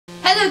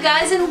Hello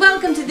guys and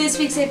welcome to this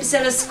week's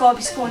episode of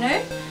Skapie's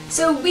Corner.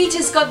 So we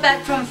just got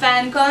back from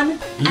FanCon.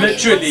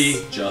 Literally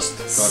just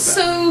got back.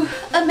 So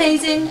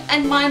amazing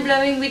and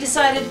mind-blowing, we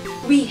decided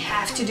we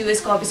have to do a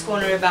Skapie's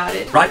Corner about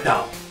it. Right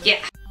now. Yeah.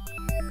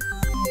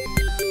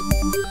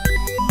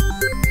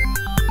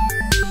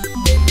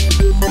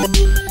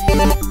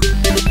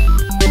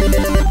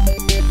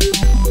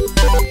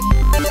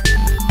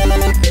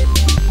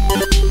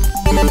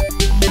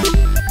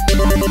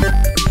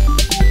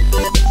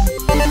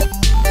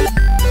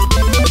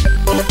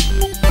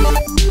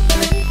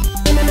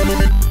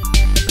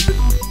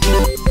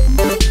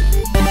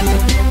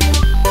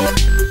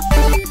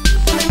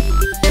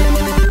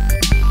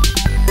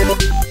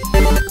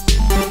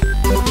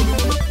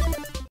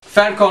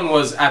 FanCon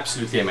was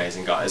absolutely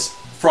amazing, guys.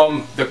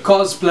 From the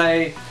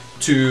cosplay,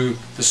 to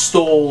the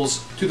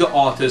stalls, to the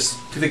artists,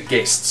 to the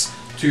guests,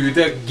 to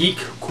the geek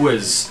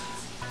quiz,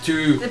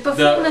 to the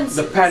panels,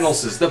 the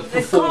panels and the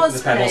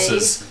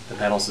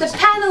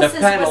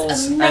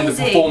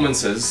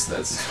performances.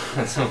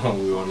 That's what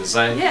we want to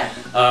say. Yeah.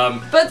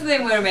 Both of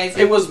them were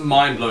amazing. It was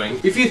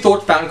mind-blowing. If you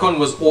thought FanCon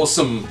was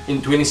awesome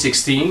in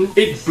 2016,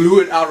 it blew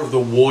it out of the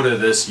water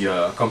this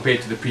year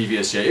compared to the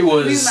previous year. It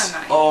was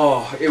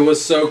it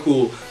was so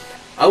cool.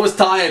 I was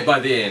tired by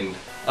the end.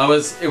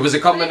 It was a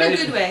combination. In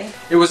a good way.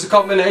 It was a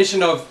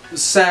combination of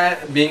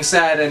being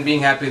sad and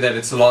being happy that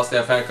it's the last day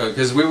of FanCon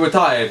because we were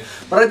tired.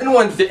 But I didn't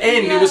want it to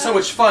end. Yeah. It was so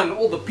much fun.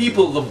 All the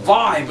people, the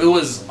vibe. It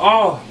was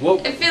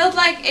It felt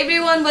like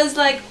everyone was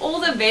like, all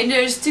the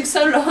vendors took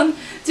so long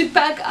to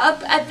pack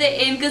up at the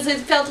end because it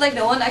felt like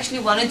no one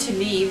actually wanted to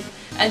leave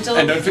until.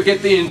 And don't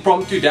forget the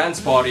impromptu dance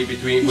party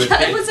with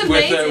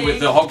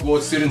the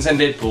Hogwarts students and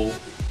Deadpool.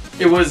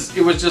 It was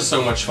just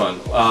so much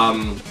fun. I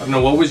don't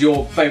know, what was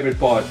your favorite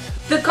part?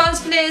 The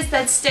cosplayers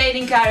that stayed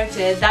in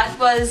character. That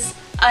was,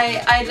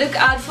 I look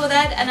out for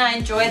that and I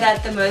enjoy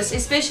that the most.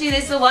 Especially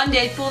there's the one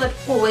Deadpool that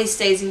always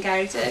stays in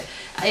character.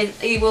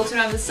 He walks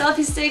around with a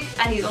selfie stick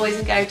and he's always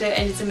in character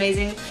and it's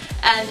amazing.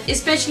 And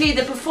especially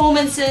the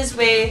performances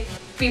where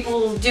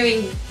people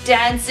doing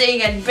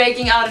dancing and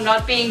breaking out and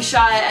not being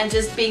shy and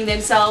just being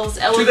themselves.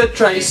 To the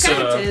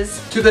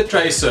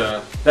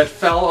tracer that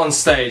fell on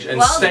stage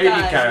and stayed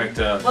in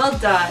character. Well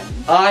done.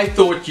 I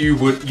thought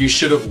you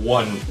should have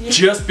won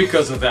just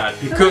because of that.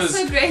 Because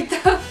that was so great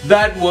though.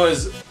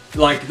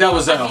 That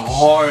was a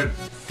hard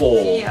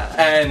fall,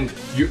 and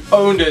you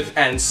owned it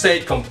and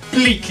stayed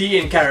completely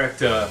in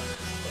character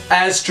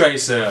as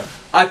Tracer.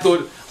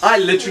 I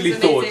literally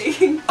thought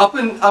up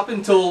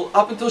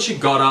until she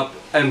got up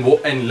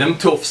and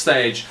limped off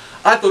stage,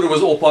 I thought it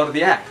was all part of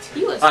the act.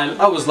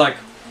 I was like,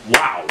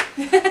 wow.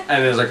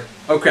 And it was like,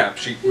 oh crap,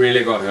 she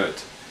really got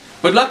hurt.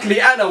 But luckily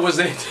Anna was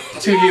there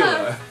to heal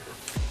her.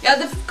 Yeah,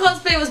 the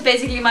cosplay was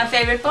basically my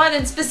favorite part,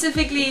 and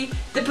specifically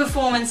the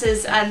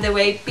performances and the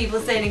way people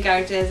stayed in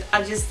characters.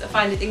 I just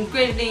find it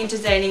incredibly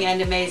entertaining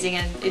and amazing,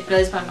 and it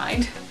blows my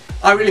mind.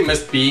 I really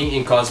missed being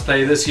in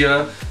cosplay this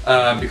year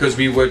because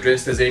we were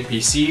dressed as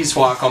NPCs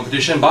for our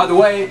competition. By the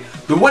way,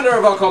 the winner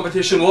of our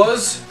competition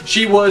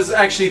she was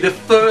actually the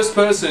first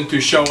person to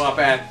show up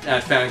at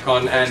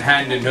FanCon and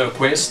hand in her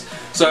quest.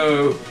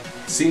 So,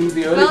 seems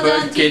the early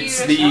bird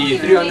gets the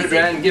 300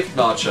 Rand gift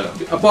voucher.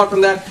 Apart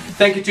from that,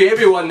 thank you to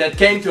everyone that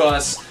came to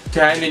us to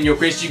hand in your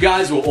quest. You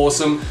guys were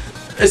awesome.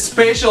 A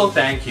special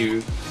thank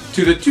you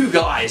to the two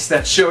guys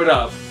that showed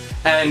up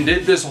and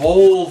did this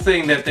whole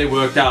thing that they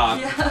worked out.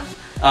 Yeah.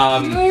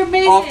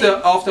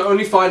 After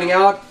only finding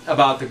out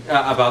about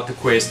the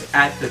quest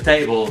at the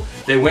table,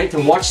 they went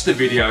and watched the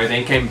video and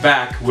then came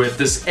back with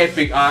this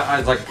epic.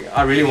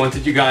 I really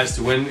wanted you guys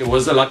to win. It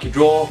was a lucky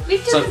draw. We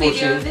did a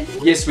video,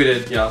 didn't we? Yes, we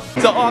did. Yeah.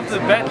 So after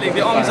battling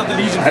the armies of the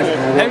Legion 4,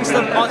 having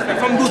stolen an artifact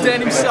from Gul'dan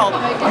himself,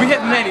 we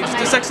have managed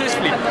to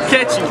successfully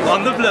catch you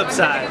on the flip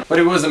side. But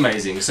it was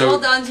amazing. So well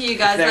done to you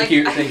guys. Thank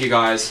you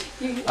guys.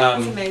 It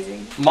was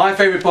amazing. My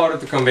favorite part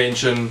of the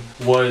convention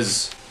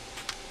was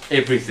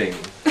everything.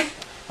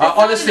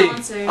 Honestly,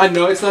 I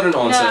know it's not an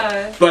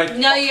answer, but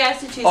no, you have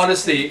to choose.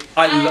 Honestly,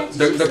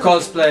 the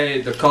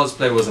cosplay. The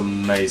cosplay was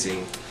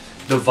amazing.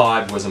 The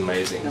vibe was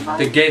amazing.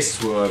 The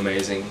guests were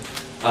amazing.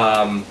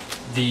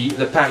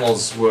 The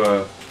panels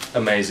were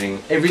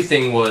amazing.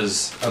 Everything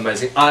was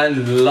amazing. I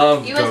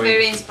loved going. He was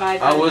very inspired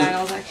by the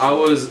panels,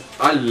 actually.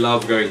 I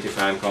love going to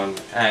FanCon,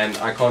 and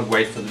I can't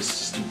wait for this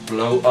just to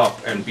blow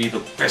up and be the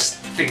best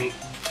thing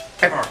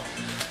ever.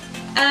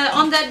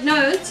 On that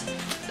note,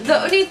 the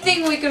only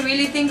thing we can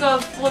really think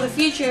of for the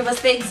future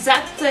was the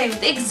exact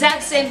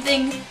same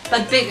thing,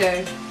 but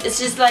bigger. It's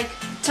just like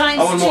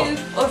times 2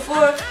 or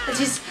 4, it's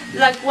just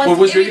like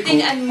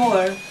everything and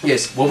more.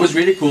 Yes, what was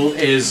really cool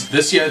is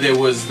this year there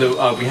was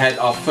we had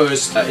our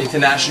first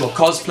international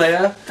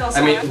cosplayer.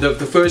 I mean, the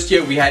first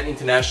year we had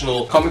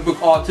international comic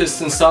book artists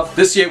and stuff.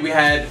 This year we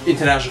had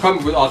international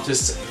comic book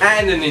artists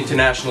and an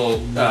international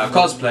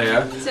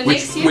cosplayer, so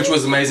which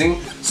was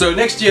amazing. So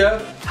next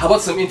year, how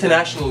about some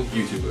international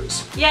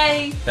YouTubers?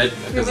 Yay!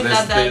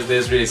 Because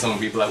there's really some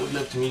people I would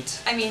love to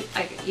meet. I mean,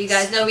 you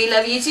guys know we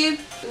love YouTube.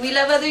 We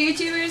love other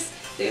YouTubers.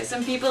 There's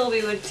some people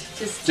we would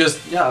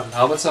yeah,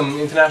 how about some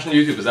international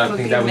YouTubers? I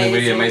think that would be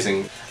really amazing.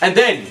 amazing. And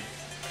then,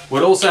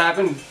 what also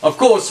happened, of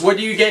course, what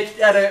do you get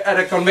at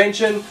a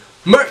convention?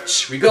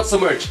 Merch! We got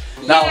some merch.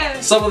 Now,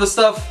 some of the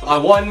stuff I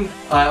won.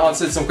 I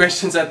answered some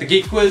questions at the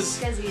Geek Quiz.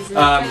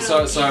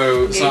 So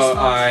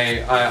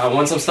I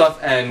won some stuff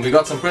and we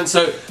got some prints.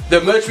 So the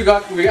merch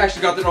we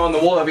actually got it on the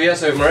wall over here.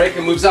 So if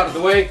Maryke moves out of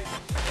the way,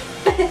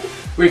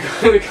 we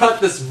got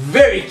this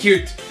very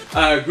cute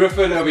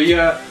griffin over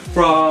here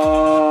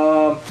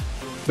from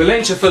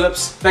Valencia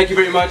Phillips. Thank you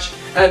very much.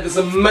 And this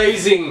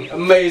amazing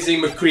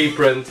McCree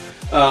print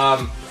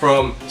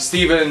from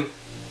Stephen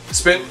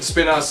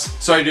Spinas.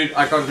 Sorry dude,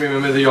 I can't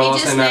remember the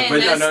last name,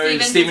 but I know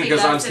Stephen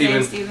because I'm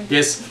Stephen.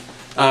 Yes.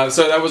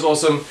 So that was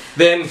awesome.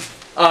 Then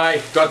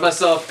I got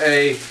myself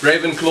a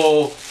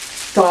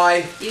Ravenclaw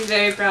tie. He's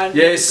very proud.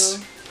 Yes,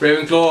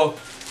 Ravenclaw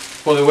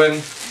for the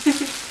win.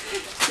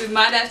 We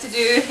might have to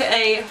do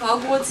a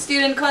Hogwarts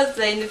student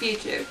cosplay in the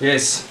future.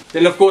 Yes.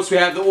 Then of course we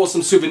have the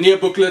awesome souvenir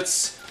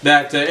booklets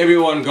that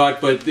everyone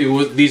got, but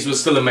these were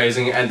still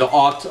amazing, and the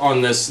art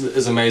on this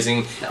is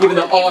amazing. Even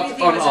the art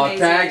on our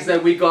tags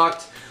that we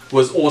got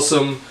was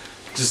awesome.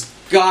 Just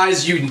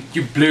guys, you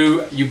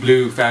blew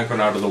FanCon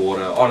out of the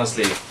water.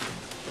 Honestly,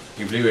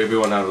 you blew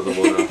everyone out of the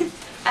water.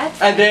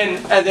 and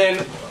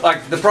then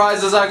like the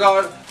prizes I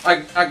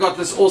got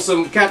this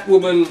awesome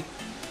Catwoman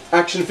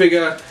action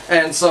figure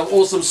and some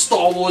awesome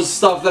Star Wars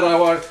stuff that I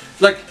want.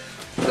 Like,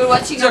 we're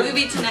watching a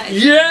movie tonight.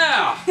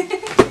 Yeah.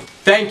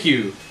 Thank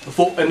you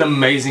for an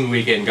amazing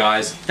weekend,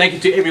 guys. Thank you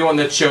to everyone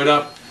that showed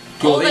up,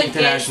 to all the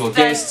international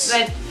guests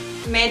that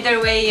made their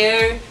way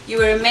here. You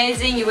were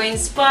amazing, you were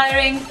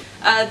inspiring.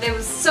 There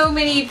were so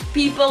many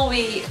people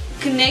we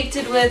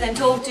connected with and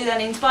talked to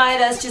that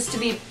inspired us just to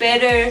be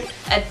better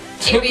at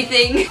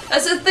everything.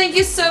 So thank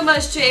you so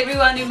much to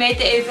everyone who made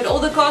the effort, all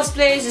the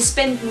cosplayers who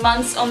spent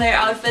months on their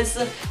outfits.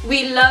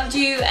 We loved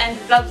you and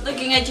loved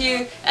looking at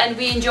you, and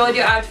we enjoyed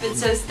your outfits,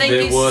 so thank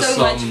you so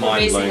much for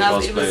dressing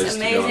up. It was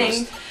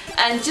amazing.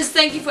 And just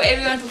thank you for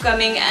everyone for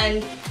coming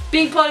and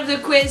being part of the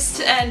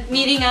quest and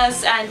meeting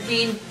us, and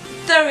we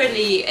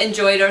thoroughly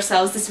enjoyed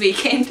ourselves this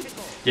weekend.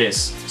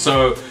 Yes,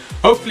 so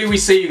hopefully we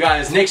see you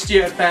guys next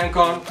year at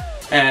FanCon,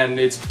 and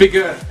it's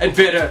bigger and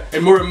better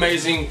and more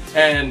amazing,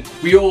 and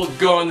we all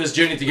go on this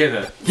journey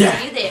together. Yeah.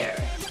 See you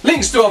there.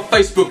 Links to our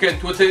Facebook and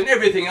Twitter and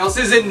everything else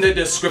is in the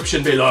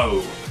description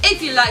below.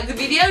 If you liked the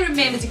video,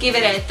 remember to give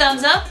it a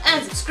thumbs up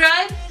and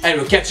subscribe. And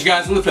we'll catch you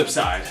guys on the flip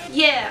side.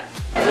 Yeah.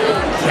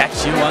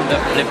 Catch you on the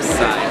flip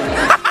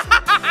side.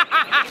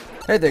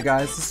 Hey there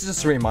guys, this is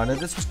just a reminder,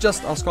 this was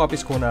just our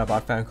Skapie's Corner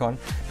about FanCon.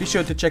 Be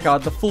sure to check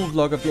out the full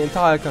vlog of the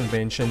entire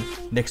convention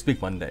next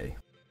week Monday.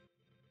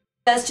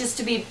 That's just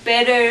to be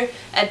better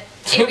at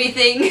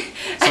everything.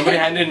 Somebody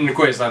handed in a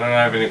quest, I don't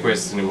have any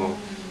quests anymore.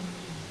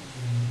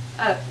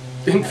 Oh.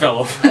 It fell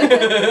off.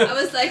 I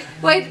was like,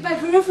 wait, my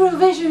peripheral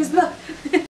vision is blocked.